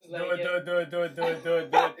like Do it, it. do it, do it, do it, do it, do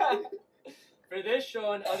it, do it. For this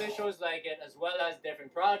show and other shows like it, as well as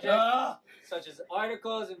different projects, Ah! such as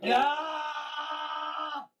articles and Yeah!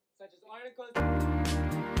 such as articles.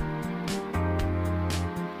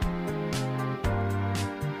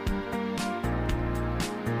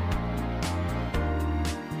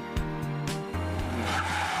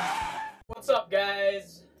 What's up,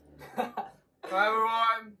 guys? Hi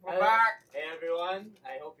everyone, we're back. Hey everyone,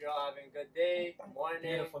 I hope you're all having a good day, morning,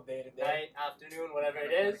 Beautiful day today. night, afternoon, whatever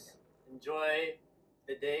it is. Enjoy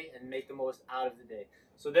the day and make the most out of the day.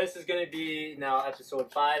 So this is going to be now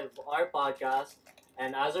episode 5 of our podcast.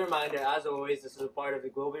 And as a reminder, as always, this is a part of the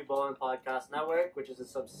Globally Ballin Podcast Network, which is a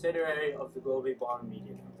subsidiary of the Globally Ballin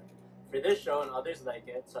Media Network. For this show and others like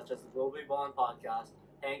it, such as the Globally Ballin Podcast,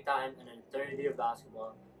 Hang Time, and An Eternity of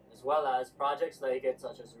Basketball, as well as projects like it,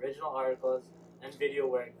 such as original articles and video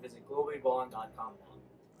work, visit globallyballin.com now.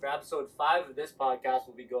 For episode 5 of this podcast,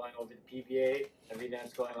 we'll be going over the PBA, everything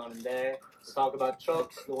that's going on in there. We'll talk about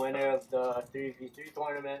Chooks, the winner of the 3v3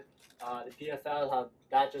 tournament, the PFL, how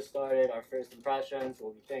that just started, our first impressions,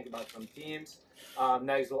 what we think about some teams.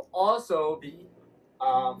 Next, we'll also be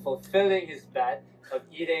fulfilling his bet of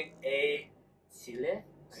eating a sile.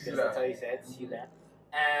 I guess that's how you say it, sile.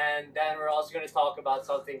 And then we're also going to talk about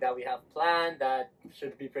something that we have planned that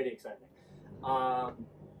should be pretty exciting.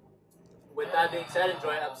 With that being said,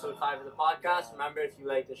 enjoy episode 5 of the podcast. Remember, if you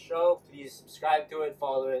like the show, please subscribe to it,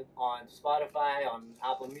 follow it on Spotify, on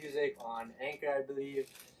Apple Music, on Anchor, I believe,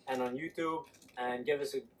 and on YouTube, and give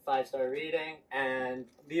us a 5-star rating and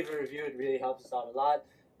leave a review. It really helps us out a lot.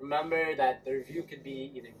 Remember that the review could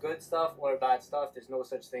be either good stuff or bad stuff. There's no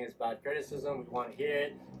such thing as bad criticism. We want to hear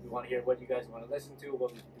it. We want to hear what you guys want to listen to,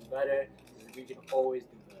 what we can do better, because we can always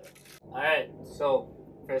do better. All right, so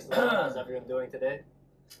first of all, how's everyone doing today?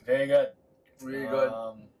 Very good. Really good.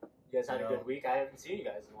 You guys had a You good know. week? I haven't seen you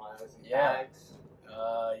guys in a while. I was in Yeah. bags.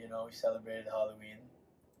 We celebrated Halloween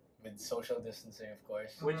with social distancing, of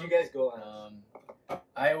course. Where'd you guys go on?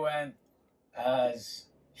 I went as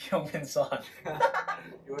Heung-min Son.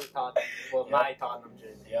 You were Tottenham. Well, Yeah. my Tottenham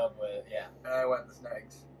jersey. Yeah, but yeah. And I went to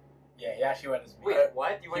Snags. Yeah, he actually went as me. Wait,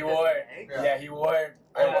 what? You He went wore to the egg? Yeah, he wore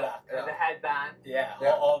all Yeah. black. With the headband. Yeah,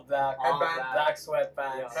 Yeah. all black. All Headband, Black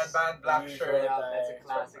sweatpants. Yeah. Headband, black Usual shirt, Yeah, that's a attire.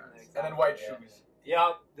 classic sweatpants. mix. And then white Yeah. shoes.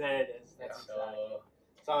 Yep, there it is. That's Yeah. exactly. So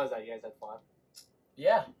So how was that? You guys had fun?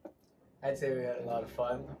 yeah, I'd say we had a lot of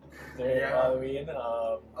fun during Yeah. Halloween. A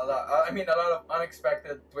lot. a lot of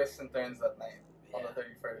unexpected twists and turns that night on Yeah. the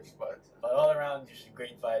 31st. But But all around, just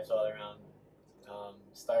great vibes all around.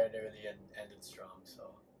 Started early and ended strong.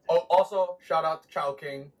 So also shout out to Chow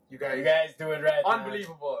King. You you guys, guys do it right. man.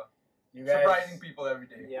 unbelievable, You guys, surprising people every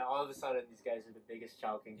day. Yeah, all of a sudden these guys are the biggest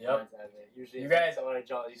Chowking Yep. fans ever. Usually You if guys it's on a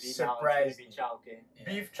Jolly Beat, now it's surprised going me. to be Chowking. Yeah.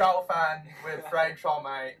 Beef chow fan with fried chow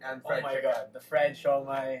mai and Oh fried my chicken. god, the fried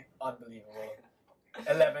shawmai, unbelievable.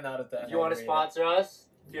 11 out of 10. If you want to I rate it. sponsor us,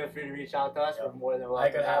 feel free to reach out to us. Yep. We're more than welcome. I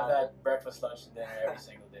could to have it. that breakfast, lunch, and dinner every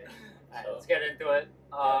single day. Alright, So- let's get into it.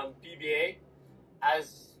 PBA,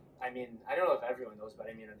 I don't know if everyone knows, but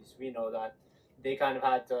at least we know that they kind of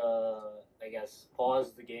had to,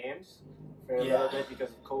 pause the games for a Yeah. little bit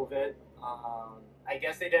because of COVID. I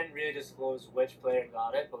guess they didn't really disclose which player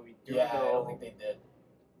got it, but we do Yeah, I don't know think they did.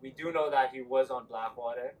 that he was on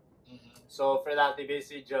Blackwater. Mm-hmm. So for that, they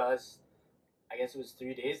basically just, I guess it was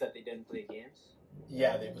 3 days that they didn't play games.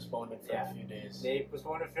 Yeah, they postponed it for Yeah. a few days. They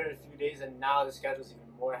postponed it for a few days, and now the schedule's even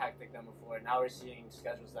more hectic than before. Now we're seeing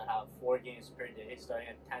schedules that have 4 games per day, starting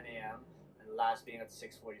at 10 a.m. and the last being at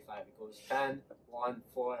 6:45. It goes 10, 1,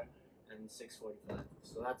 4, and 6:45.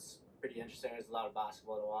 So that's pretty interesting. There's a lot of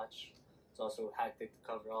basketball to watch. It's also hectic to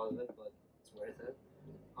cover all of it, but it's worth it.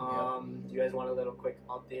 Do you guys want a little quick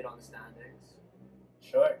update on the standings?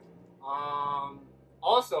 Sure.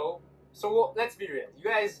 Also, so let's be real. You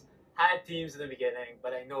guys had teams in the beginning,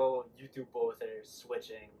 but I know you two both are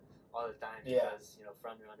switching all the time Yeah. because,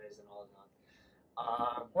 front runners and all that.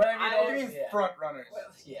 Well, What do you mean yeah. front runners? Well,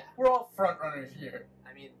 yeah. We're all front runners here.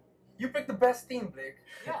 You picked the best team, Blake.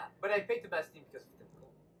 Yeah, but I picked the best team because of typical.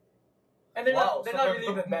 And they're Wow, not, they're so not they're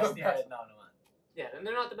really the the best team best. right now, no man. Yeah, and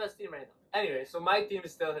they're not the best team right now. Anyway, so my team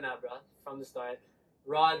is still Hinebra from the start.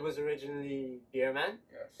 Rod was originally Beerman,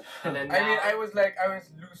 Yes. and then I was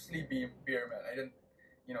loosely beerman. I didn't,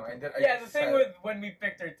 Yeah, the thing with when we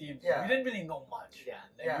picked our teams, Yeah. we didn't really know much. Yeah.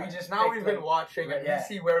 Like, yeah, we just now picked, we've been like- watching and Yeah. we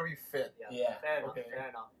see where we fit. Yeah, fair enough, okay. fair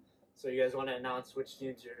enough. So you guys want to announce which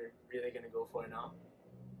teams you're really going to go for now?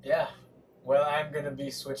 Yeah. Well, I'm gonna be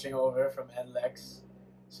switching over from NLEX.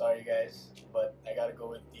 Sorry, guys, but I gotta go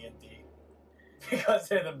with D&D because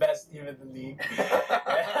they're the best team in the league.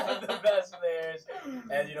 They have the best players,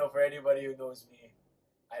 and for anybody who knows me,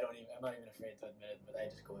 I don't I'm not even afraid to admit it, but I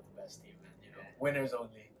just go with the best team, man. You know, Yeah. winners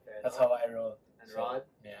only. Fair That's enough. how I roll. And So, Rod?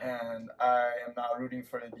 Yeah. And I am now rooting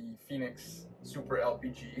for the Phoenix Super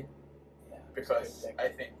LPG Yeah. because Good I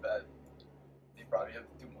pick. think that they probably have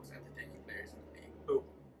the two most entertaining players in the league. Who?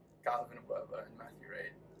 Calvin Abueva and Matthew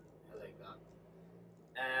Wright. I like that.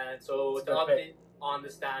 And so It's to a good update on the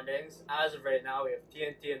standings, as of right now, we have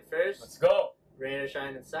TNT in first, Let's go. Rain or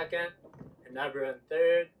Shine in second, Ginebra in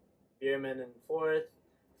third, Bierman in fourth,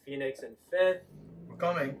 Phoenix in fifth, We're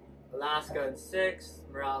coming. Alaska in sixth,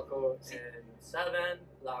 Morocco in seven,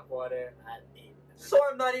 Blackwater at eight. So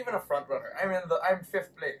I'm not even a front runner. I'm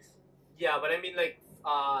fifth place. Yeah, but I mean like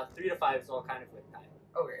 3 to 5 is all kind of like tied.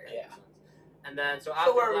 Okay. Yeah. And then so So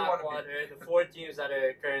after where we wanna be. Blackwater, the 4 teams that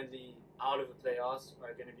are currently out of the playoffs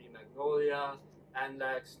are going to be Magnolia,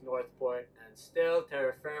 NLEX, Northport, and still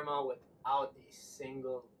Terra Firma without a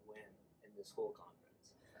single win in this whole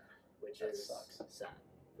conference, which That is sucks. sad,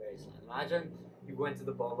 very sad. Imagine you went to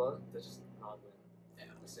the bubble to just not win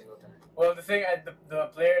a single time. Well, the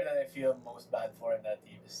player that I feel most bad for in that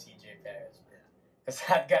team is CJ Perez, man. Because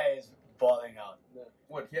that guy is balling out.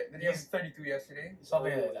 What? Did he have He's- 32 yesterday?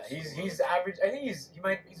 Something like that. He's average. I think he's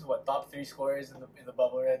what, top 3 scorers in the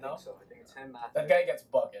bubble I right think now. so. I think it's him, Matthew. That guy gets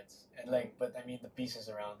buckets, and but I mean the pieces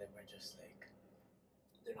around him are just like,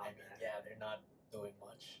 They're not I mean, bad. yeah, they're not doing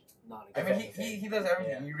much. Not I a mean, good he does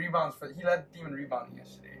everything. Yeah. He rebounds he led the team in rebounding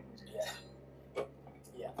yesterday.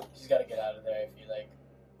 Yeah, he's got to get out of there. I feel like.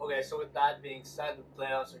 Okay, so with that being said, the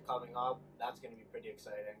playoffs are coming up. That's going to be pretty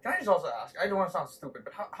exciting. Can I just also ask? I don't want to sound stupid,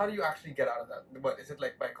 but how do you actually get out of that? What is it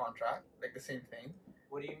like by contract? Like the same thing?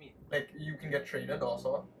 What do you mean? Like you can get traded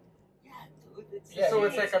also? Yeah, dude. It's Yeah, So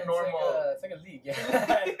it's like a normal- It's like a league. Yeah.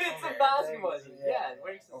 it's Okay. a basketball league. Yeah. Yeah, it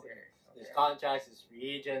works the same. Okay. There's contracts, there's free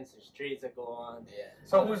agents, there's trades that go on. Yeah.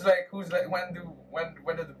 So who's like when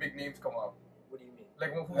do the big names come up? What do you mean?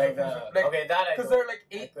 Like who's Like okay, that I because don't- there are like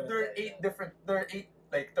I eight couldn't there are tell you eight that. different there are 8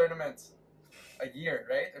 like tournaments a year,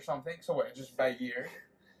 right? Or something. So what, just by year?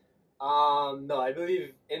 No, I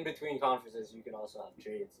believe in between conferences you can also have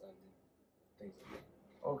trades and things like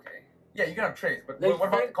that. Okay. Yeah, you can have trades, but Like, what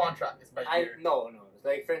about for- the contract? It's by year. No.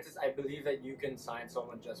 Like for instance, I believe that you can sign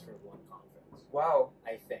someone just for one conference. Wow.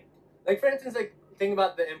 I think. Like for instance, like think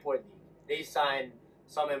about the import league. They sign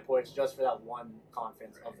some imports just for that one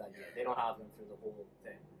conference of that year. They don't have them for the whole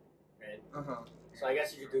thing, right? Uh-huh. So I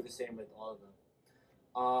guess you could do the same with all of them.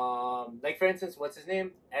 Like for instance, what's his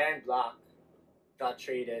name? Aaron Black got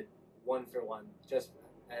traded 1-for-1 just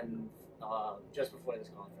before this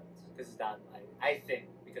conference because his dad. I think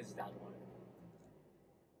because his dad wanted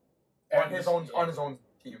it. On his own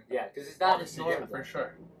team. Yeah, because his dad is Obviously, yeah, Norman for Black.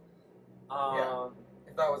 sure. Yeah.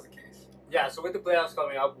 If that was the case. Yeah, so with the playoffs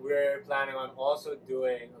coming up, we're planning on also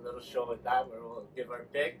doing a little show with that where we'll give our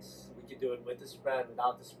picks. We could do it with the spread,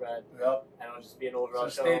 without the spread, Yep. and it'll just be an overall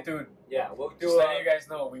So show. stay tuned. Yeah, we'll do Just letting you guys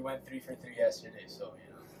know, we went 3 for 3 yesterday. So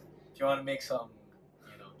if you want to make some,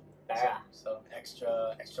 some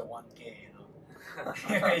extra 1K,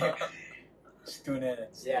 just tune in and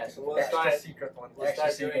Yeah, so we'll Extra start secret one. we'll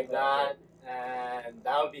Extra start doing secret that, and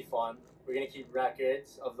that would be fun. We're gonna keep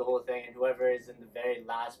records of the whole thing, and whoever is in the very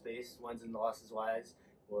last place, wins and losses wise,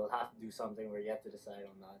 we'll have to do something. We're yet to decide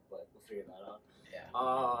on that, but we'll figure that out.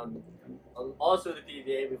 Yeah. Also the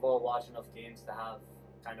PBA, we've all watched enough games to have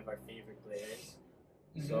kind of our favorite players.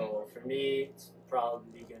 Mm-hmm. So for me, it's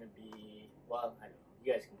probably gonna be, well, I don't know.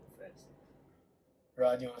 You guys can go first.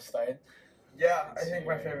 Rod, you want to start? Yeah, I think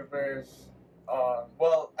my favorite players.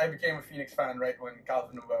 Well, I became a Phoenix fan right when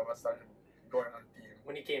Calvin Abueva started going on the team.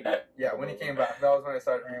 When he came back. Yeah, when he came back, that was when I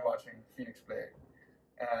started rewatching Phoenix play.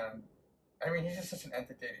 And I mean, he's just such an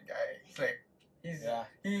entertaining guy. He's like,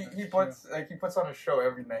 he puts on a show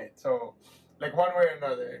every night. So, like one way or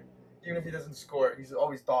another, even if he doesn't score, he's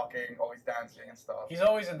always talking, always dancing and stuff. He's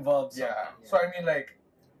always involved. Yeah. somehow. So I mean, like,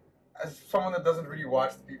 as someone that doesn't really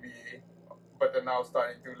watch the PBA, but they're now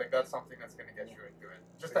starting to, like, that's something that's gonna get you into it.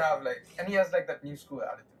 Just to have and he has like that new school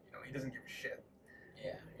attitude. He doesn't give a shit.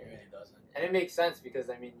 Yeah, he really doesn't. And it makes sense because,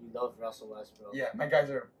 I mean, you love Russell Westbrook. Yeah, my guys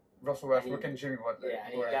are Russell Westbrook and Jimmy Butler. Yeah,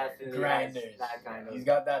 and he who are, definitely grinders. has that kind of. He's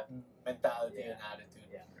got that mentality Yeah. and attitude.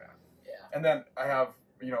 Yeah. Yeah. And then I have,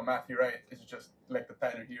 Matthew Wright is just like the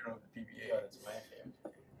Tyler Hero of the PBA. Yeah, that's my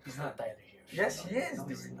favorite. He's not Tyler Hero. Yes, he is, No,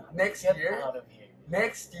 he's dude. not. Next Get year? out of here.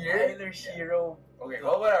 Next year. Tyler Hero. Okay,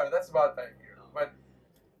 well, whatever. That's about Tyler Hero. But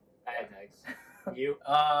Alright, next. You?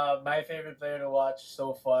 My favorite player to watch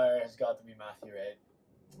so far has got to be Matthew Wright.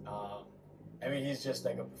 I mean, he's just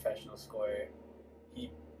like a professional scorer.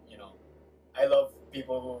 I love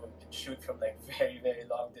people who can shoot from like very, very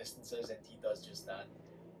long distances, and he does just that.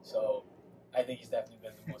 So, I think he's definitely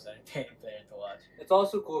been the most entertaining player to watch. It's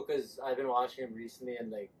also cool because I've been watching him recently,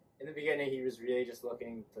 and like in the beginning, he was really just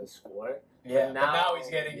looking to score. Yeah, but now now- he's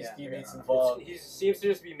getting his yeah, teammates yeah. involved. He seems to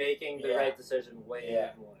just be making the Yeah. right decision way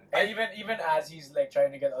Yeah. more. And even as he's like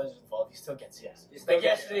trying to get others involved, he still gets Yeah, his. he still Like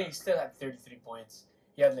gets- yesterday, he still had 33 points.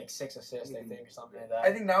 He had like 6 assists, I think, or something like that.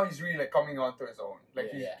 I think now he's really like coming onto his own. Like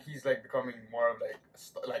Yeah. he's like becoming more of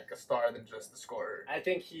like a star than just a scorer. I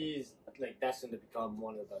think he's like destined to become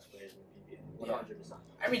one of the best players in the PBA. 100%.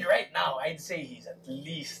 I mean, right now, I'd say he's at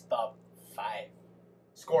least top 5.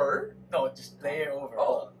 Scorer? No, just player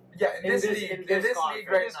overall. Yeah, in this league, in in this this conference. league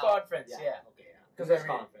In right this now. conference, yeah. Okay, yeah. Because This I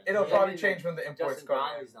mean, conference. it'll Yeah, probably I mean, change when the imports Justin come.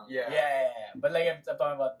 Brownlee's in. not Yeah. Yeah. But like I'm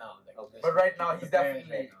talking about now. Like, Okay. But right now he's Players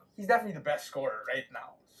definitely right now. he's definitely the best scorer right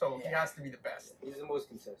now. So he Yeah. has to be the best. He's the most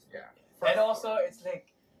consistent. Yeah. And also, it's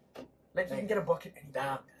like, Like he can get a bucket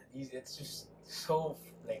anytime. damn, man, it's just so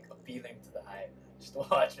like appealing to the eye just to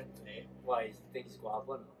watch him play. Why, you think he's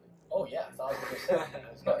guapo? No. Oh yeah,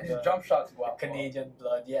 1,000%. It's No, got his the jump shots go out. Canadian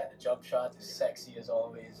blood. Yeah, the jump shot is sexy as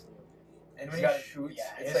always. And He's when got- he shoots,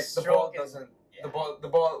 yeah, it's his like the ball stroke is- doesn't. Yeah. The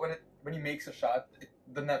ball when he makes a shot,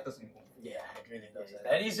 the net doesn't move. Yeah, it really does. Yeah,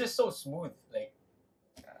 that. And he's just so smooth. Like,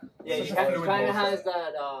 Yeah, Such he a kind fluid of motion. has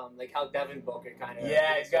that, like how Devin Booker kind of.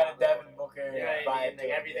 yeah, he's got a Devin Booker Yeah, vibe. like to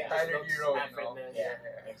everything it. just Tyler looks Hero, you know. effortless.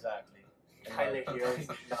 Yeah, exactly. Tyler Hero's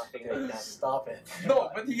nothing like that. Stop it. No,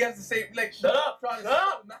 but he has the same like. Shut up! shot is Shut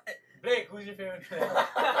up! so nice. Blake, who's your favorite player?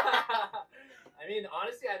 I mean,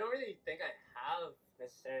 honestly, I don't really think I have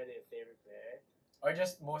necessarily a favorite player, or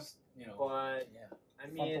just most, you know. but Yeah. I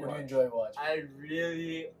Who mean, do you enjoy watching? I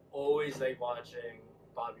really always like watching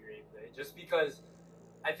Bobby Ray play, just because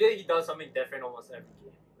I feel like he does something different almost every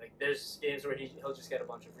game. Like there's games where he'll just get a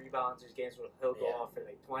bunch of rebounds. There's games where he'll go Yeah. off for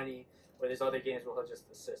like 20, or there's other games where he'll just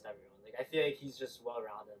assist everyone. Like I feel like he's just well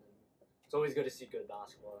rounded, and it's always good to see good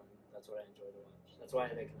basketball, and that's what I enjoy to watch. That's why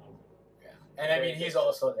I like him. And I mean, he's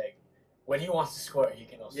also like, when he wants to score, he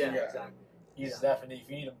can also. Yeah, Yeah. exactly. He's Yeah. definitely, if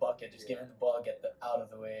you need a bucket, just give him the ball, get out of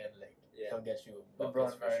the way, and like Yeah. he'll get you LeBron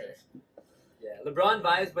buckets for sure. vibes. Yeah, LeBron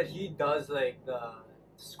vibes, but he does like the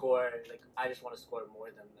score. Like I just want to score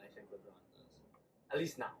more than I think LeBron does. At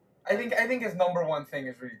least now. I think his number one thing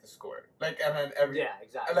is really to score. Like and then Yeah,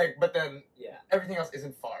 exactly. like but then yeah, everything else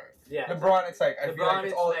isn't far. yeah. LeBron, it's like I feel LeBron like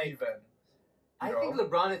it's is all like- even. I you think know?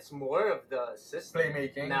 LeBron, it's more of the assist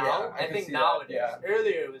Playmaking. now. Yeah, I can think see now that, it is. Yeah.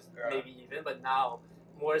 Earlier it was Yeah. maybe even, but now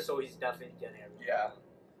more so. He's definitely getting everything. Yeah.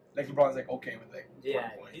 Like LeBron's like okay with like 20 Yeah,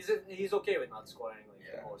 points. he's okay with not scoring like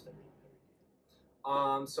Yeah. most every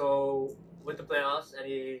game. So with the playoffs,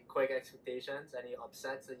 any quick expectations? Any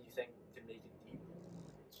upsets that you think can make it deep?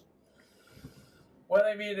 Well,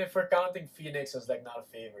 I mean, if we're counting Phoenix as like not a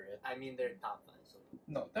favorite, I mean, they're top 5. So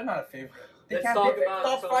No, they're not a favorite. They Let's can't talk be about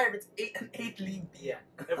top some- 5. It's an 8 league team. yeah,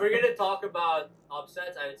 if we're gonna talk about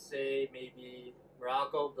upsets, I would say maybe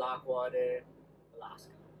Morocco, Blackwater,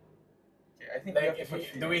 Alaska. Okay, I think we have like, to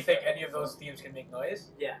put do we Phoenix think there any of those teams can make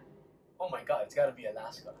noise? Yeah. Oh my God, it's got to be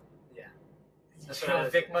Alaska. Yeah. You That's sure what I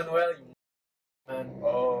was Vic gonna say. Manuel, you man.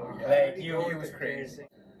 Oh yeah. Like, he you- was crazy.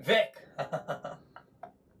 Vic,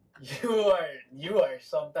 you are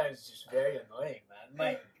sometimes just very annoying, man.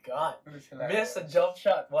 My God, It was miss a jump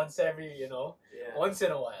shot once every, Yeah. once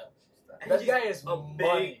in a while. And That he's guy is a money.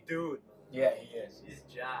 big dude. Man. Yeah, he is. He's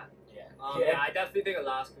jacked. Yeah. Yeah, I definitely think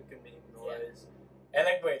Alaska can make noise. And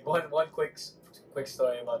like, wait, one quick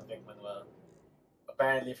story about Vic Manuel.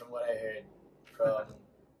 Apparently, from what I heard from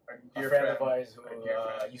a friend of ours who Our dear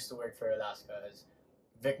friend. used to work for Alaska, is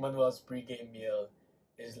Vic Manuel's pre-game meal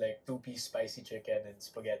is like 2-piece spicy chicken and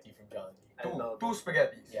spaghetti from Jollibee. I love Two it.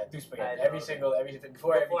 spaghettis. Yeah, 2 I spaghetti love every it. single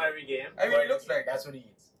before every game. I mean, it looks like that's what he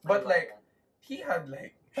eats. But I love like that. he had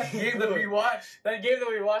like that game that we watched. That game that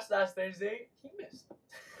we watched last Thursday, he missed.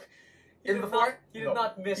 In did the not- fourth? He did No,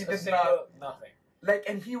 not miss he a did single nothing. Like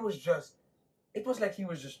and he was just. It was like he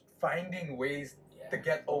was just finding ways Yeah. to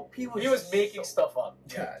get open. He was making so- stuff up.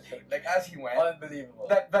 Yeah, dude, like as he went, Unbelievable.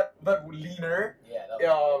 that leaner yeah, that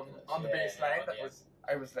was ridiculous. on the Yeah, baseline. That yeah. was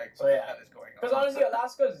I was like, So, what yeah. the hell is going on? Because honestly,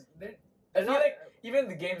 Alaska's. I They're feel not- like even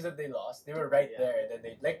the games that they lost, they were right Yeah. there. That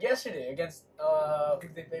they like yesterday against who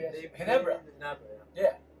did they play? They Yesterday? Ginebra. Ginebra,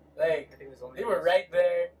 Yeah, I like think it was only they were right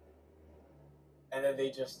there, and then they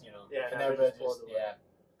just Yeah, Ginebra Ginebra just pulled away.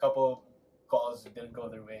 couple calls didn't go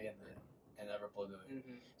their way and never pulled away.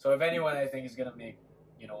 Mm-hmm. So if anyone I think is gonna make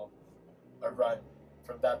a run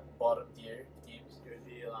from that bottom tier teams, It would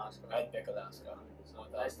be Alaska. I'd pick Alaska.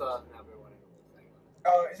 100%. I still have never winning the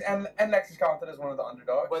whole thing. And Lex is counted as one of the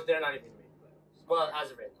underdogs. But they're not even making playoffs. Well,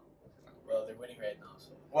 as of right now. Well, they're winning right now,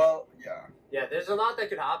 so well, yeah. Yeah, there's a lot that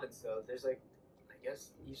could happen still. There's like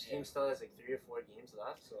guess each team still has like 3 or 4 games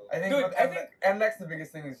left. So. I think. Dude, But I think- NLEX the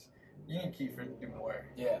biggest thing is you need Kiefer to do more.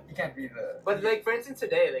 Yeah. He can't be the. But like for instance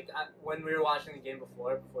today, like when we were watching the game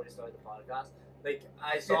before we started the podcast, like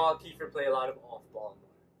I saw Kiefer play a lot of off ball.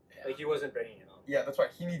 Yeah. Like he wasn't bringing it up. Yeah, that's why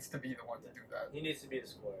he needs to be the one to do that. He needs to be the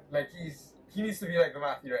scorer. Like he needs to be like the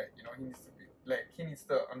Matthew Wright. You know, he needs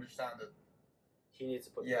to understand it. He needs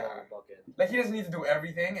to put the Yeah. ball in the bucket. Like he doesn't need to do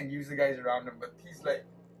everything and use the guys around him, but he's like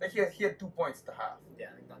he had 2 points to half. Yeah,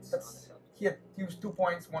 I think that's That's- unacceptable. He was 2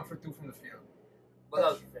 points, 1 for 2 from the field. Well,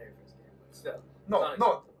 that was the very first game, but still. No, It's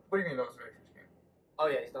unacceptable. what do you mean that was the very first game? Oh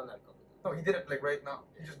yeah, he's done that a couple times. No, he did it like right now.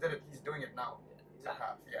 He just did it. He's doing it now. Yeah, To exactly.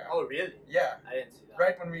 half. Yeah. Oh really? Yeah. I didn't see that.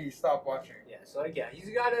 Right when we stopped watching. Yeah, so like, yeah, he's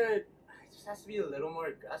gotta. He just has to be a little more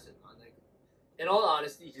aggressive, man. Like, in all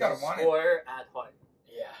honesty, he's gotta a want it. scorer at heart.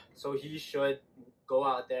 Yeah. So he should go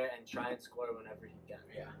out there and try and score whenever he can.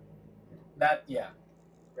 Yeah.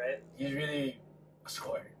 Right? He's really a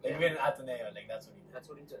scorer. Like, Yeah. even at Ateneo, like that's what he did. That's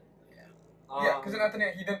what he did. Yeah. Yeah, because in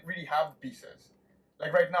Ateneo he didn't really have the pieces.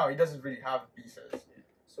 Like right now he doesn't really have the pieces.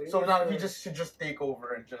 So needs now to- he just should just take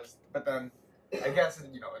over and just. But then, I guess it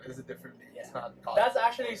is a different league. It's Yeah. not. college. That's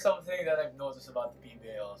actually something that I've noticed about the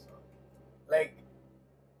PBA also. Like,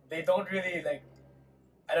 they don't really like.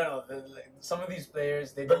 I don't know. Some of these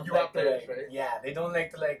players, they The don't UAP like to players, like. right? Yeah, they don't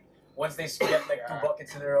like to like. Once they get like Yeah. 2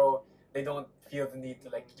 buckets in a row, they don't feel the need to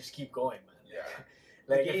like just keep going, man. Yeah.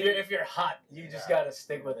 Like The if you're hot, you just Yeah. gotta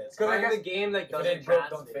stick with it. Because I And guess the game like If it doesn't ain't broke,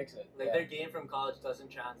 translate. don't fix it. Like Yeah. their game from college doesn't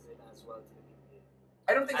translate as well to the PBA.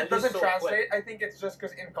 I don't think At it doesn't least so translate. I think it's just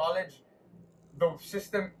because in college, the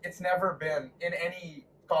system it's never been in any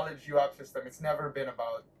college UAP system. It's never been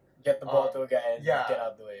about. Get the ball to a guy and yeah. get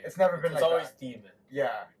out the way. It's never been It's like always that. team. Man.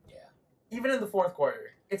 Yeah. Yeah. Even in the fourth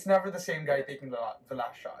quarter, it's never the same guy taking the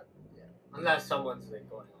last shot. Unless someone's like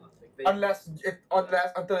going off. Like they, Unless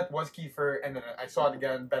until it was Kiefer and then I saw it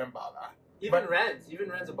again Benambala. even but-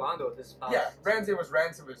 Renz Abando this past. Yeah, Renz. It was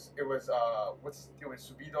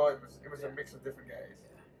Subido. It was a mix of different guys.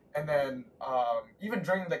 And then even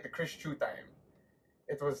during like the Chris Chu time,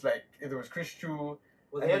 it was Chris Chu.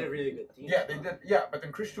 Well, they had a really good team. Yeah, they did. Yeah, but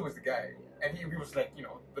then Chris Chu was the guy, and he was like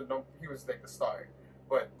he was like the star,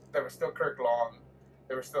 but there was still Kirk Long,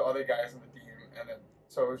 there were still other guys on the team, and then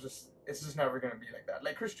so it's just never gonna be like that.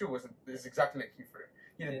 Like Chris Chu is exactly like Kiefer.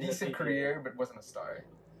 He had a In the decent PBA. career, but wasn't a star.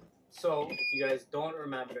 So, if you guys don't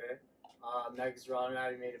remember, next round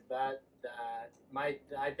I made a bet that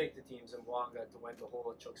I picked the teams in Wonga to win the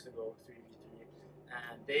whole Chooks to Go 3v3,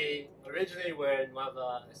 and they originally were in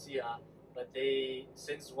Nueva Ecija, but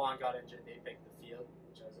since Juan got injured, they picked the field,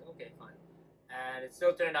 which I was like, okay, fine. And it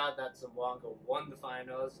still turned out that Zamboanga won the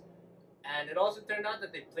finals, and it also turned out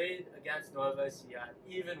that they played against Nueva Ecija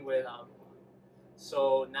even without Juan.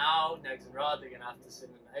 So now, Negs and Rod, they're going to have to sit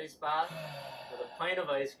in an ice bath with a pint of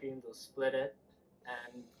ice cream. They'll split it,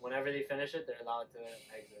 and whenever they finish it, they're allowed to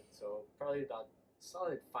exit. So probably about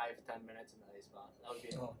solid 5 to 10 minutes in the ice bath. That would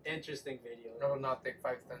be an interesting video. That will not take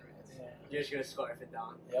 5 to 10 minutes. You're just going to scarf it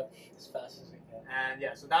down. Yep. As fast as we can. And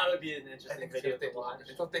yeah, so that would be an I interesting think it's video gonna to take long. watch.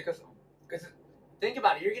 It'll take us. Cause Think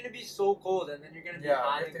about it. You're going to be so cold, and then you're going to be yeah, we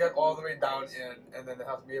hiding have to get all the way from down ice. in, and then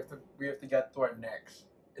we have to get to our necks.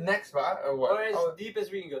 Next, ba? Or what? Or as Oh, deep as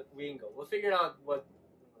we can go. We'll figure out what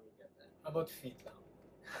when we get there. About feet now.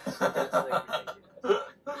 That's like ridiculous.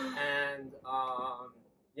 And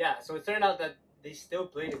yeah, so it turned out that they still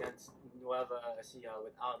played against Nueva Ecija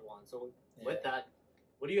without Juan. So with that,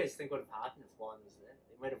 what do you guys think would have happened if Juan was there?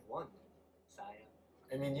 They might have won. Saya.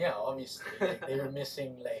 I mean, yeah, obviously, like, they were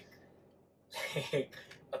missing like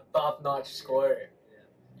a top-notch scorer.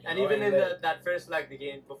 You And know, even in like, that first leg, the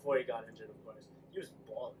game before he got injured, of course, he was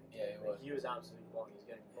balling. Yeah, he was. He was absolutely balling. He was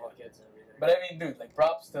getting buckets and everything. But I mean, dude, like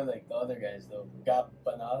props to like the other guys though. Gab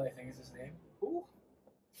Banal, I think is his name. who?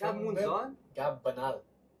 Gab From Munzon? Gab Banal.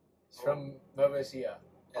 He's Oh. from Nueva Ecija.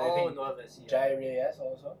 And I Oh, think Nueva Ecija. Jai Reyes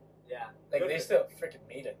also. Yeah. Like Good they for still freaking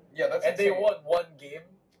made it. yeah, that's And they insane. won one game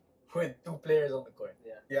with 2 players on the court.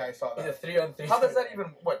 Yeah, I saw In a that. 3-on-3. How does that even?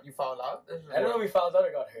 What you foul out? I don't know if he fouled out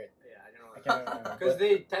or got hurt. Yeah, I don't know. I can't remember. Because But,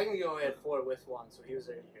 they technically only had 4 with one, so he was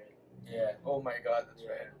already hurt. yeah. Oh my God, that's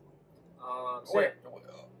Yeah. right. So Wait,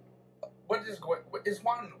 what is going? What is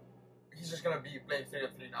Juan? He's just gonna be playing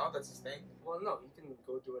 3-on-3 now. That's his thing. well, no, he can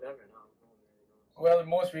go do whatever now. No one really knows. Well,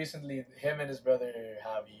 most recently, him and his brother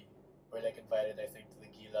Javi were like invited, I think, to the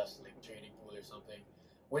Gilas like training pool or something,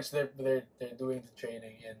 which they're doing the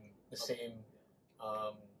training in the same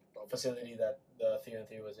facility that the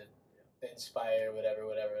 3-on-3 was in, the Inspire, whatever.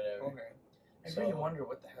 Okay. I So- really wonder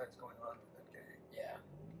what the hell is going on with that guy. Yeah,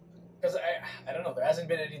 because I don't know. There hasn't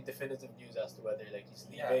been any definitive news as to whether like he's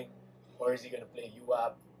leaving or is he gonna play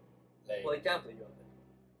UAP. Like, Well, he can't play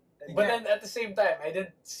UF. but then at the same time, I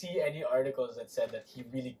didn't see any articles that said that he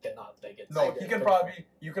really cannot. Like, it's No, he can probably.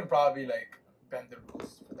 You can probably like bend the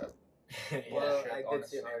rules for that. Well, shit, I did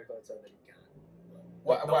honestly. see an article that said that he can.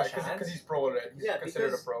 Why? No Why? chance? Because he's pro already. He's Yeah, considered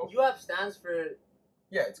because a pro. UF stands for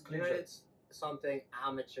Yeah, it's clear. United something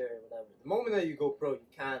amateur, whatever. The moment that you go pro, you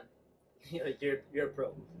can't. You're pro.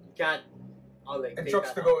 You can't. Like, And take Chucks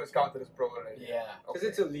that to out. go is counted as pro already. Yeah. Because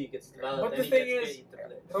it's a league, it's developed, But and the he thing gets is- paid to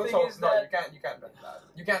play. The thing So is no, that- you can't bet that.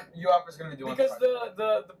 You can't. UF is gonna be doing Because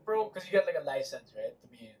the pro, because you get like a license, right, to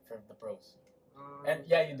be for the pros. And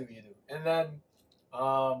yeah, you do. And then,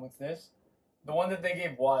 what's this? The one that they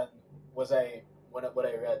gave one was what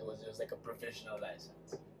I read was it was like a provisional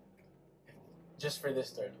license, just for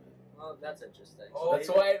this tournament. Well, that's interesting. So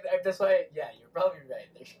that's why. Yeah, you're probably right.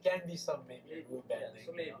 There can be some maybe rule Yeah, bending.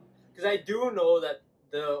 so you maybe. know? Because I do know that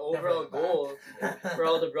the overall look back. goal for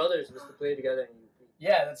all the brothers was to play together in UP.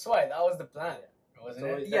 Yeah, that's why that was the plan, wasn't So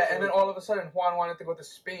it? it's- Yeah, and then all of a sudden Juan wanted to go to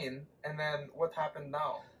Spain, and then what happened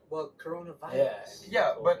now? Well, coronavirus.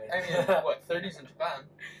 Yeah. Yeah, but I mean, what? 30s in Japan.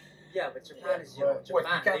 Yeah, but Japan Yeah, is what, Japan.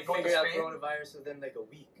 you can't They go to figured out Spain? coronavirus within like a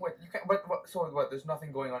week. What you can? But what? So what? There's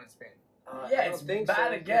nothing going on in Spain. Yeah, I don't it's think bad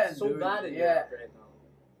so. again, It's so dude. bad in Yeah. Europe right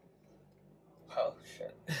Well,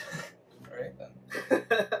 shit. Alright then.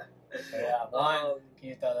 now. Yeah, Juan, Um, can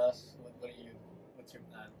you tell us what's your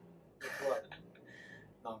plan? what?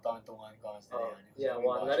 No, I'm talking to Juan constantly. Oh, yeah,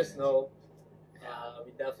 Juan, let us know.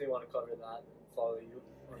 We definitely want to cover that and follow you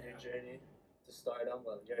on your journey to stardom.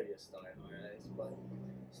 Well, you're already a star in our eyes, but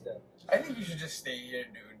still, I think you should just stay here,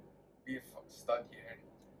 dude. Be a stud here.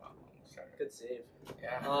 Wow, sorry. good save.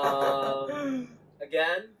 Yeah.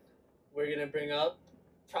 Again, we're gonna bring up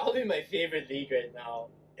probably my favorite league right now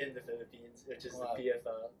in the Philippines, which is Wow. the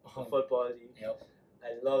PFL, the Football League. Yep,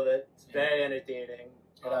 I love it. It's Yeah. very entertaining.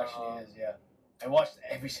 it actually is. Yeah, I watched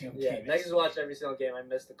every single Yeah, game. Next is watch every single game. I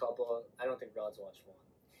missed a couple. I don't think Rod's watched one.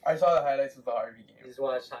 I saw the highlights of the Harvey game. He's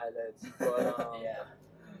watched highlights, but Yeah.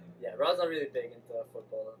 yeah, Rod's not really big into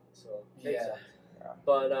football, so makes Yeah. sense. Yeah.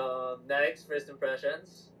 But next, first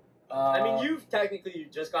impressions. I mean, you've technically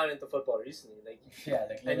just gotten into football recently, like, Yeah,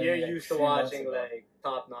 like and you're literally, like, used to 3 months watching ago. like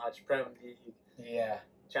top-notch Prem League, Yeah,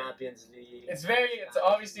 Champions League. it's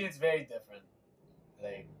obviously it's very different.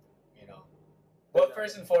 Like, you know. Well,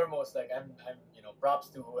 first and foremost, like I'm props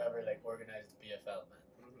to whoever like organized the PFL, man.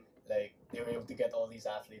 Mhm. Like they were able to get all these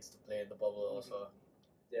athletes to play in the bubble also.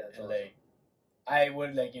 Yeah, it's And awesome. like, I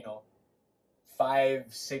would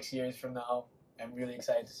 5-6 years from now, I'm really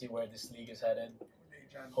excited to see where this league is headed.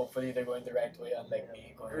 Hopefully they're going the right way, unlike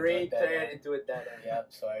me. Going Great to a dead turn end. into a dead end. Yep,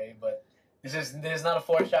 sorry, but this is not a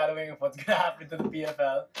foreshadowing of what's gonna happen to the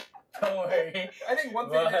PFL. Don't worry. I think one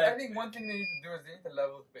thing. I think one thing they need to do is they need to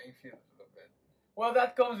level the playing field a little bit. Well,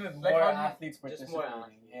 that comes with Like, more how do you- athletes Just participating. more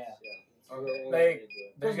athletes. Yeah, It's Okay. the only Like, way to do it.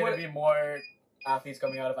 there's Because gonna what- be more athletes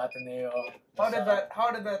coming out of Ateneo. How did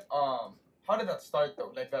LaSalle. How did that start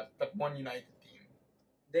though? Like that one United team.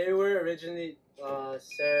 They were originally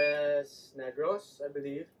Ceres Negros, I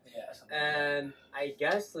believe, Yeah, something and I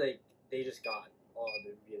guess like they just got all the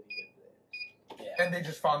really good players. yeah. And they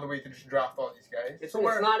just found a way to just draft all these guys. It's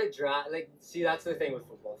we're- not a draft. Like, see, that's the thing with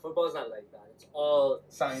football. Football's not like that. It's all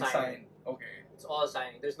sign. signing. Okay. It's all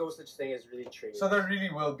signing. There's no such thing as really trade. So there really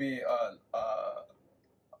will be a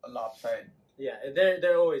lopside. Yeah,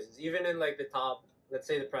 there always is. Even in like the top, let's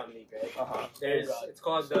say the Premier League, right? Uh-huh. There's God. it's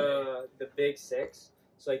called the Big Six.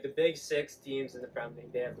 So like the Big Six teams in the Premier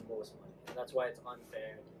League, they have the most money. And that's why it's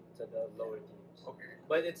unfair to the lower teams. Okay.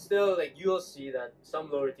 But it's still like you'll see that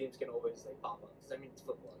some lower teams can always like pop up. 'Cause, I mean, it's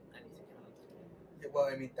football. Anything can happen. Yeah, well,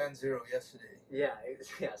 I mean, 10-0 yesterday. Yeah,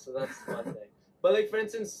 yeah. So that's one thing. But like for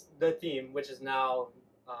instance, the team which is now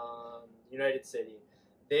United City,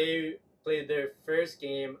 they played their first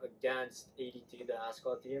game against ADT, the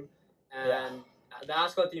Ascot team, and the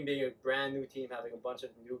Ascot team being a brand new team, having a bunch of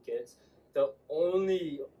new kids, to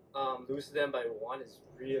only lose to them by one is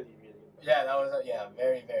really impressive. Yeah, that was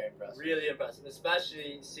very very impressive. Really impressive,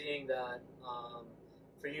 especially seeing that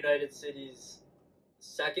for United City's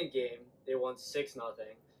second game they won 6-0,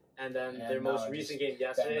 and then And their now most just recent game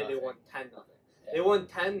yesterday they 10-0. won 10-0. Yeah. They won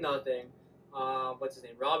 10-0. What's his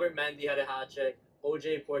name? Robert Mendy had a hat trick.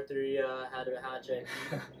 OJ Porteria had a hat trick.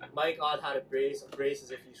 Mike Ott had a brace. A brace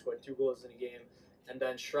is if you scored 2 goals in a game. And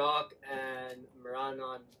then Schrock and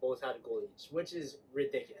Maranon both had a goal each, which is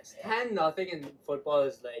ridiculous. 10-0 in football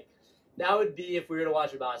is like, that would be if we were to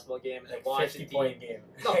watch a basketball game and like watch a 50-point team. game.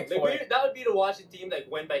 No, like that would be to watch a team like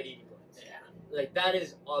win by 80 points. Yeah. Like that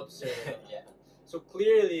is absurd. Yeah. So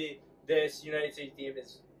clearly, this United States team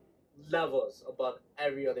is levels above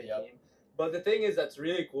every other Yep. team. But the thing is that's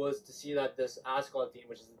really cool is to see that this Ascot team,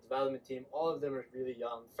 which is the development team, all of them are really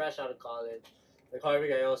young, fresh out of college. Like Harvey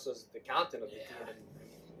Galloso is the captain of the team, and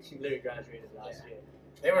he literally graduated last year.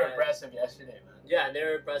 They were impressive yesterday, man. Yeah, and they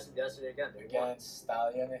were impressive yesterday again. They against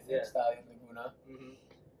Stallion, I think. Yeah. Stallion Laguna.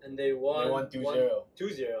 And they won 2-0.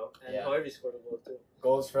 2-0, and Harvey scored a goal too.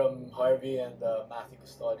 Goals from Harvey and Matthew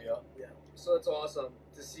Custodio. Yeah. So it's awesome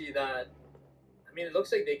to see that. I mean, it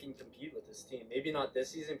looks like they can compete with this team. Maybe not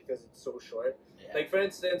this season because it's so short. Yeah. Like for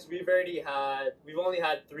instance, we've only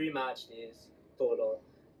had 3 match days total,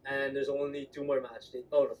 and there's only 3 more match days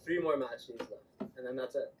left, and then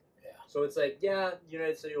that's it. Yeah. So it's like, yeah,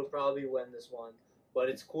 United City will probably win this one, but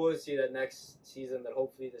it's cool to see that next season that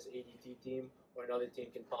hopefully this ADT team or another team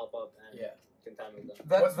can pop up and contend with them.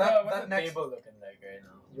 What's the table looking like right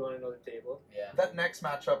now? You want to know the table? Yeah. That next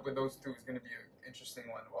matchup with those two is going to be an interesting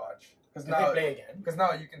one to watch. Because now they play again. Because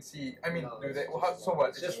now you can see. I mean, so what?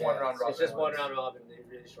 It's just one round robin. It's just one round robin. They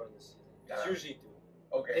really shorten the season. Yeah. It's usually 2.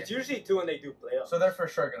 Okay. It's usually 2 when they do playoffs. So they're for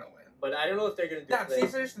sure gonna win. But I don't know if they're gonna do. Yeah,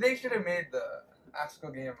 see, they should have made the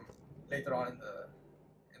ASCO game later on in the.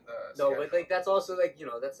 No, schedule. but like that's also like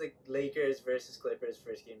that's like Lakers versus Clippers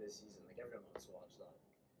first game of the season. Like everyone wants to watch that.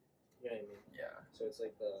 You know what I mean? Yeah. So it's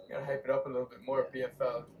like the. You gotta hype it up a little bit more,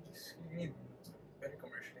 PFL. You need better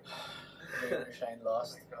commercial. Shine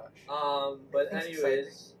lost. Oh my gosh. But It's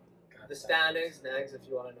anyways, the standings next, if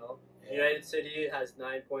you want to know. Yeah. United City has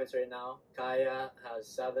 9 points right now. Kaya has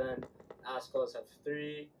 7. Ascos have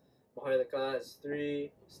 3. Mahirlika has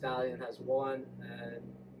 3. Stallion has 1,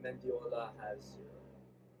 and Mendiola has 0.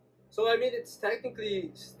 So I mean, it's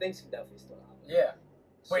technically things can definitely still happen. Yeah.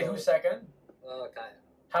 Wait, So, who's second? Kaya.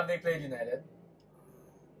 Have they played United?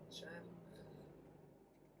 Check.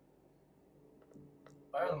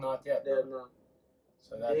 Well, not yet. They're not.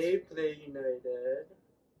 So that's, They play United.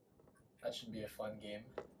 that should be a fun game.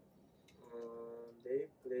 They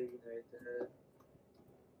play United.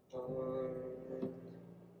 Oh,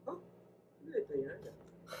 they play United.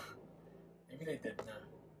 Maybe they did now.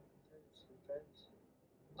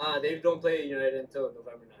 They don't play United until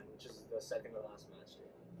November 9, which is the second to last match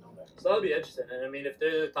day. Okay. So that'll be interesting. And I mean, if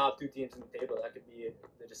they're the top 2 teams in the table, that could be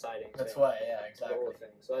the deciding That's thing why, yeah, to the exactly. whole thing.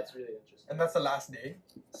 So that's really interesting. And that's the last day.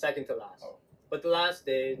 Second to last. Oh. But the last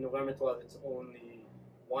day, November 12th, it's only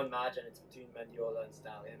 1 match, and it's between Mendiola and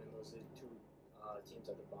Stallion, and those are 2 teams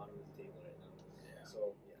at the bottom of the table right now. Yeah.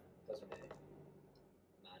 So, yeah, doesn't really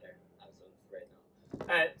matter as of right now.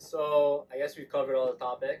 Alright, so I guess we've covered all the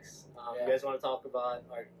topics. You guys want to talk about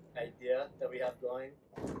our idea that we have going?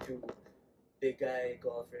 2 big guy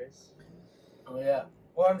golfers. Oh, yeah.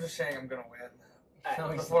 Well, I'm just saying I'm gonna win. No,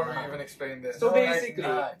 Before we not. even explain this. So No, basically-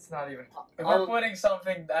 it's not even. If I'll- we're putting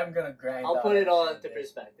something, I'm gonna grind. I'll out put it all shit, into dude.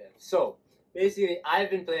 perspective. So, basically, I've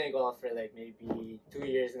been playing golf for like maybe 2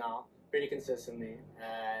 years now, pretty consistently.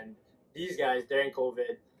 And these guys, during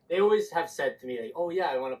COVID, they always have said to me, like, oh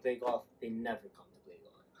yeah, I want to play golf. They never come to play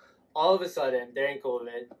golf. All of a sudden, during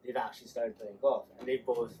COVID, they've actually started playing golf. And they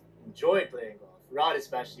both enjoyed playing golf. Rod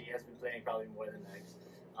especially has been playing probably more than Legs.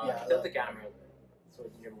 Yeah, I Tilt love the camera a bit so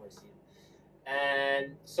you're more seen.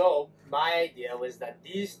 And so my idea was that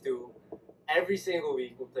these 2 every single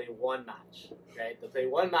week will play 1 match, right? They'll play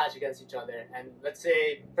 1 match against each other, and let's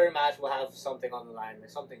say per match we'll have something on the line, like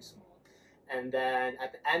something small. And then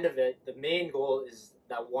at the end of it, the main goal is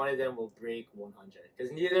that one of them will break 100,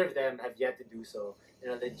 because neither of them have yet to do so in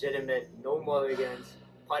a legitimate, no mulligans,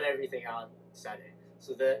 putt everything out setting.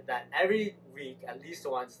 So that every week, at least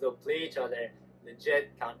once, they'll play each other,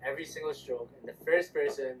 legit, count every single stroke, and the first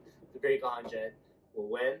person to break 100 will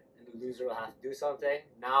win, and the loser will have to do something.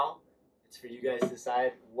 Now, it's for you guys to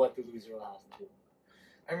decide what the loser will have to do.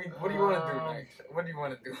 I mean, what do you want to do, Nick? What do you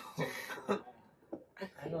want to do?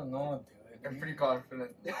 I don't know, dude. I'm pretty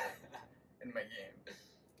confident in my game.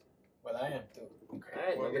 Well, I am too. Okay.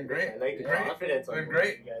 Alright, Well, look then at great. this. I like the Great. confidence on Then both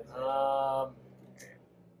great. you guys.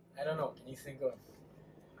 I don't know. Can you think of?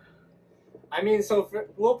 I mean, so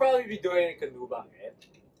we'll probably be doing it in Kanuba, right?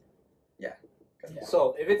 Yeah.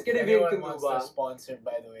 So if it's gonna be in Anyone wants to Kanuba, sponsor,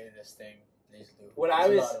 by the way, this thing, please do. what I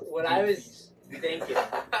There's was a lot of what green I was fees. thinking,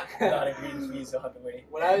 A lot of green fees on the way.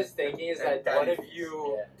 what I was thinking is that And one of daddy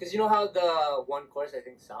you, yeah. because you know how the one course, I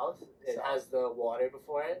think south, it South. has the water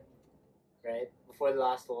before it, right? Before the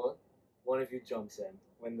last hole, one of you jumps in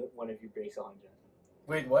when one of you breaks 100.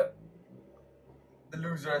 Wait, what? The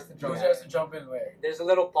loser has to jump. Loser has to jump in where? There's a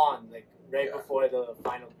little pond like right Yeah. before the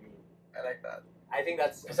final green. I like that. I think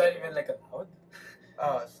that's. Is that even like allowed?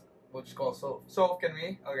 We'll just call Soph. Soph, can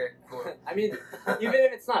we? Okay, cool. I mean, even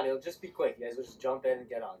if it's not, it'll just be quick. You guys will just jump in and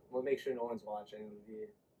get out. We'll make sure no one's watching. It'll be.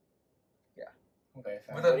 Okay,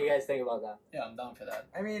 fair. With What do you guys think about that? Yeah, I'm down for that.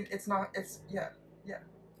 I mean, it's not. It's yeah.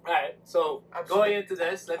 Alright, so Absolutely. going into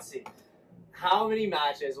this, let's see. How many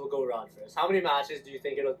matches will go around first? How many matches do you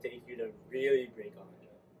think it'll take you to really break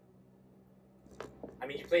 100? I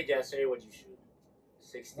mean, you played yesterday, what'd you shoot?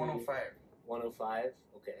 60? 105. 105?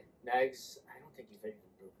 Okay. Next, I don't think you've even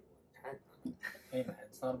broken 110. Hey man,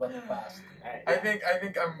 it's not about the past. Alright, I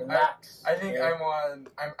think I'm. Relax. I think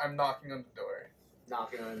okay? I'm knocking on the door.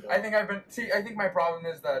 knocking on the door. I think I've been. See, I think my problem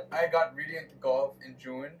is that I got really into golf in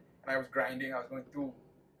June, and I was grinding. I was going through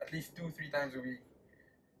at least 2-3 times a week,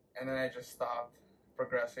 and then I just stopped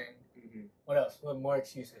progressing. Mhm. What else? What more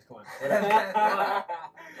excuses? Come on. What and else?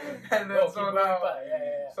 then Go, so keep now, going by.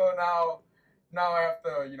 Yeah. so now I have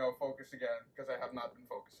to focus again because I have not been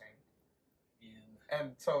focusing.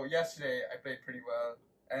 And so yesterday I played pretty well,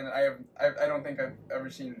 and I don't think I've ever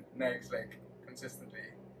seen Negs like consistently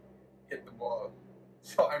hit the ball.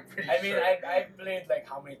 So I'm pretty I mean, sure. I played like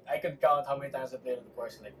how many? I could count how many times I played on the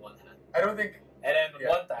course in like one hand. I don't think. And then Yeah,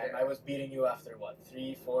 one time yeah. I was beating you after what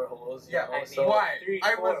 3-4 holes. You Yeah, know? I mean, So why? 3,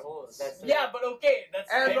 I 4 was- holes. That's yeah, but okay, that's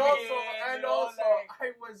And maybe, also, you know, like,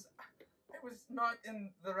 I was not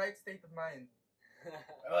in the right state of mind.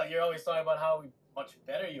 well, you're always talking about how much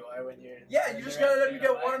better you are when you're. Yeah, when you just you're gotta at let me state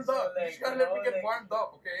get of mind. warmed So, up. You like, just gotta you let me know, get like- warmed up,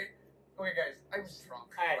 okay? Okay, guys, I was drunk.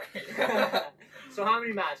 Alright. So how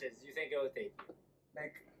many matches do you think it will take you?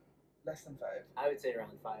 Like less than 5. I would say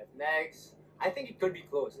around 5. Next, I think it could be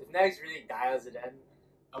close. If Next really dials it in.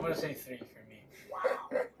 I'm gonna say 3 for me. Wow.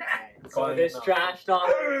 Alright, so Calling this it now. trash talk.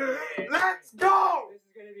 Let's go! This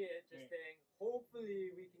is gonna be interesting.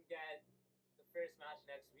 Hopefully we can get the first match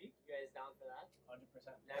next week. You guys down for that? 100%.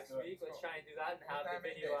 Next Let's do it. week, let's try and do that and have the What time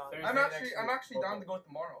is video it? out. Thursday I'm next actually week. down Okay. to go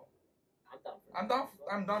tomorrow. I'm down for I'm down.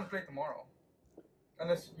 I'm down to play tomorrow.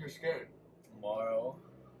 Unless you're scared, Tomorrow.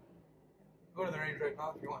 go to the range right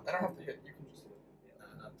now if you want. I don't have to hit. You can just hit.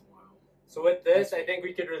 Nah, not tomorrow. So with this, I think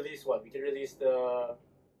we could release what? We could release the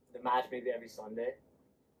match maybe every Sunday.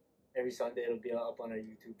 Every Sunday it'll be up on our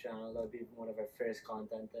YouTube channel. That'll be one of our first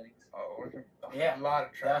content things. Oh, we're gonna Yeah. a lot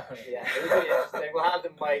of trash. Definitely. Yeah, it'll be interesting. We'll have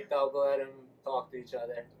them mic'd up. We'll let them talk to each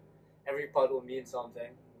other. Every putt will mean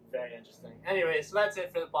something. Very interesting. Anyway, so that's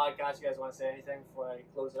it for the podcast. You guys want to say anything before I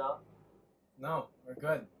close it out? No, we're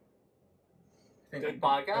good. I think Good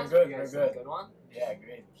podcast. We're good, You guys we're think good. Good one. Yeah,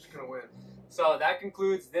 great. I'm just gonna win. So that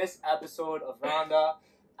concludes this episode of Ronda.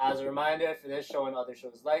 As a reminder, for this show and other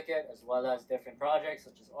shows like it, as well as different projects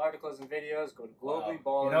such as articles and videos, go to Wow.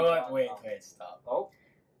 globallyballing.com. You know what? Wait, stop. Oh,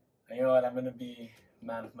 You know what? I'm gonna be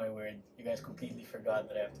man of my word. You guys completely forgot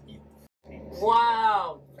that I have to eat things.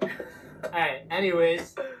 wow! Alright,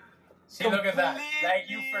 anyways. See, look at that. Like,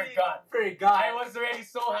 you forgot. I was already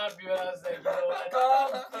so happy when I was like, you know what?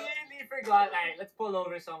 Completely forgot. Alright, let's pull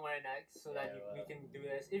over somewhere next so that Yeah, we can do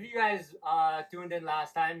this. If you guys tuned in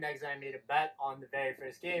last time, next I made a bet on the very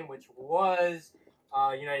first game, which was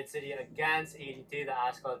United City against ADT, the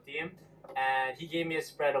Ascot team. And he gave me a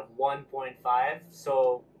spread of 1.5.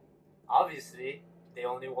 So, obviously, they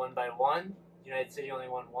only won by 1. United City only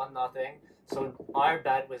won 1-0. So, our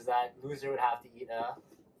bet was that loser would have to eat a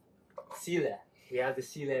sile. We have the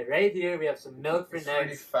sile right here. We have some milk for It's really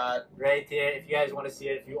next fat. right here. If you guys want to see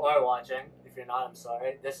it, if you are watching, if you're not, I'm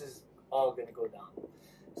sorry. This is all gonna go down.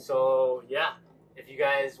 So yeah, if you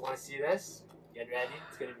guys want to see this, get ready.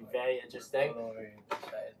 It's gonna be very interesting. All over this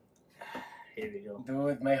side. Here we go.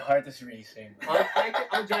 Dude, my heart is racing.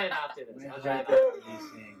 I'll join after this. My I'll heart join is after.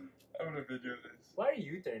 racing. I'm gonna video this. Why are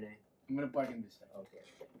you turning? I'm gonna park in this side. Okay.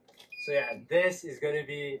 So yeah, this is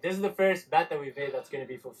the first bet that we've made that's gonna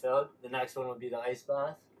be fulfilled. The next one will be the ice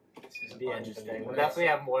bath. This is It'll be interesting. We'll unbelievable. definitely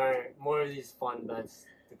have more of these fun bets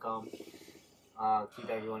to come. Keep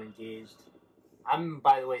everyone engaged. I'm,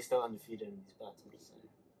 by the way, still undefeated in these bets. I'm just saying.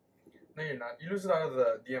 No, you're not. You lose a lot of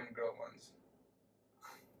the DM girl ones.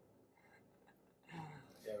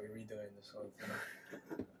 Yeah, we're redoing this whole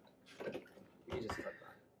thing. You can just cut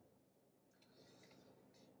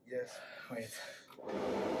Yes. Wait. Uh,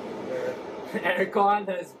 that. Aircon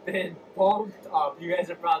has been pumped up. You guys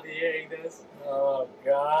are probably hearing this. Oh,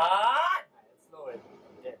 God. Alright, let's lower it.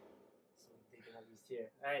 Okay. So they can at least hear.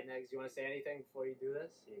 Alright, next, you want to say anything before you do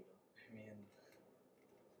this? Here you go. I mean,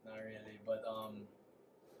 not really, but,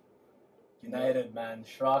 United, man.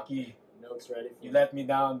 Shrocky, Milk's ready for you let me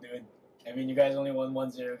down, dude. I mean, you guys only won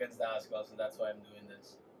 1-0 against the Ascot, so that's why I'm doing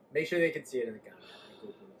this. Make sure they can see it in the camera. Like, go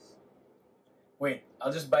for this. Wait,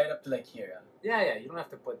 I'll just bite up to, like, here. Huh? Yeah, you don't have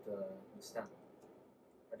to put the stem.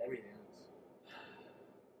 But everything else.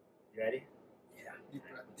 You ready? Yeah. deep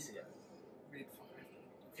breath, Let's see deep it. breath. Wait for it.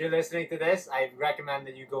 If you're listening to this, I recommend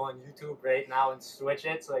that you go on YouTube right now and switch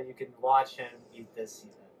it so that you can watch him eat this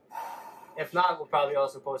season. If not, we'll probably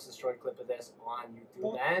also post a short clip of this on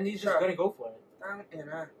YouTube, and he's just gonna go for it.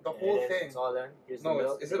 The whole It is. thing. It's all in. Here's the No,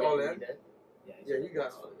 milk. is it all in? Yeah, you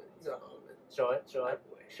got all of it. You got all of it. Show it. Show it.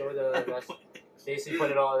 Show the rest. Stacy put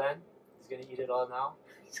it all in. He's gonna eat it all now.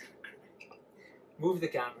 Move the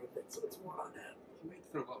camera a bit so it's more on him. You might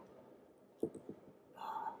throw up.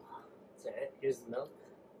 That's it. Here's the milk.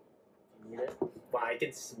 You need it. Wow, I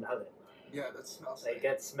can smell it. Yeah, that smells Like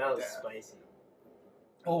that smells Yeah. spicy.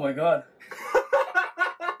 Oh my god.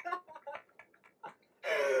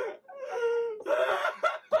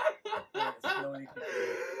 Yeah, slowly cooking.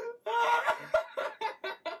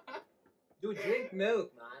 Dude, drink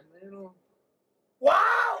milk, man. I don't know.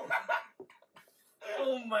 Wow!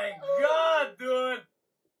 Oh my god, dude!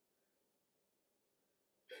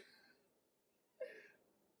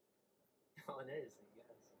 Oh, it is, I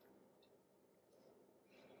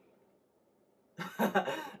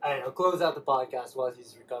guess. Alright, I'll close out the podcast while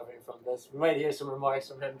he's recovering from this. We might hear some remarks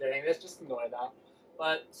from him during this, just ignore that.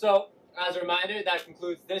 But, so, as a reminder, that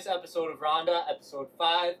concludes this episode of Rhonda, episode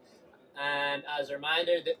 5. And as a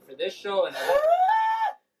reminder, that for this show and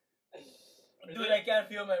Dude, I can't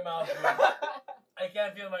feel my mouth, dude. I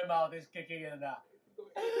can't feel my mouth. It's kicking in now.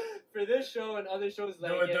 for this show and other shows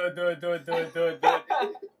like Do it, it. do it, do it, do it, do it, do it, do it.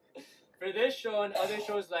 For this show and other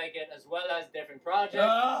shows like it, as well as different projects,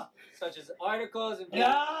 Ah! such as articles and videos,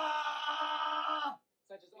 Yeah!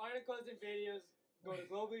 videos, go to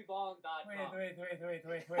globallybond.com. Wait.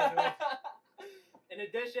 In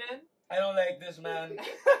addition, I don't like this, man.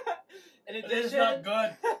 in This is not addition,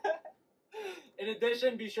 good. in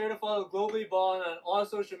addition, be sure to follow Globally Bond on all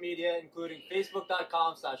social media, including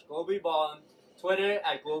Facebook.com/GloballyBond, Twitter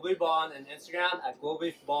at Globally Bond, and Instagram at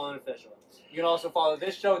Globally Bond Official. You can also follow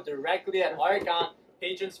this show directly at our account,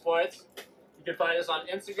 Patron Sports. You can find us on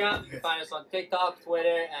Instagram, you can find us on TikTok,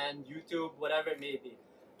 Twitter, and YouTube, whatever it may be.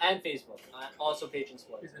 And Facebook, also Patron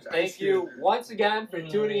Sports. Thank you once again for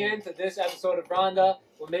tuning in to this episode of Rhonda.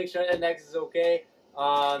 We'll make sure that next is okay.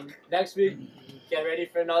 Next week, get ready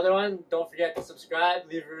for another one. Don't forget to subscribe,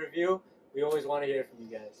 leave a review. We always want to hear from you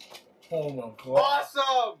guys. Oh my god.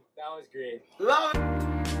 Awesome! That was great. Love it!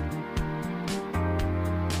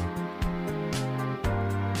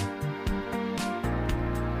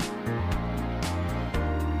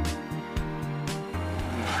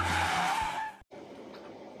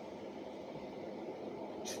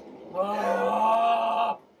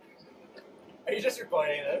 Ah! Are you just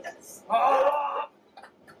recording this? Ah!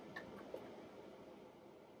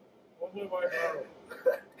 One more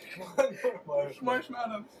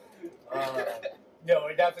marshmallow. Marshmallow. No,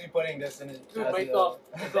 we're definitely putting this in. Dude, my thumb.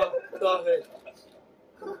 Stop it.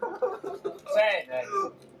 Say it next.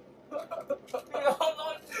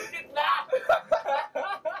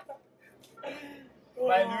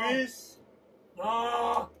 Bye, Luis.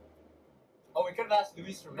 No. Oh, we could have asked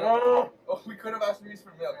Luis for milk. No. Oh, we could have asked Luis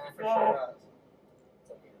for milk. We for sure asked.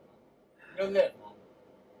 You'll live, man.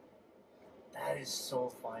 That is so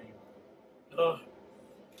funny, man. Ugh.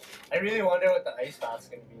 I really wonder what the ice bath's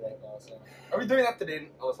gonna be like also. Are we doing that today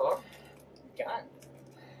also? We can.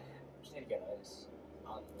 Just need to get ice.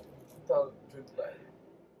 Tell drink that.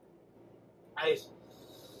 Ice.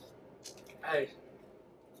 Ice.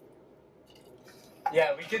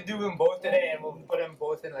 Yeah, we could do them both today and we'll put them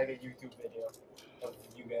both in like a YouTube video of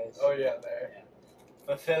you guys. Oh yeah, there. Yeah.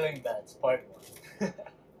 Fulfilling bets, part 1.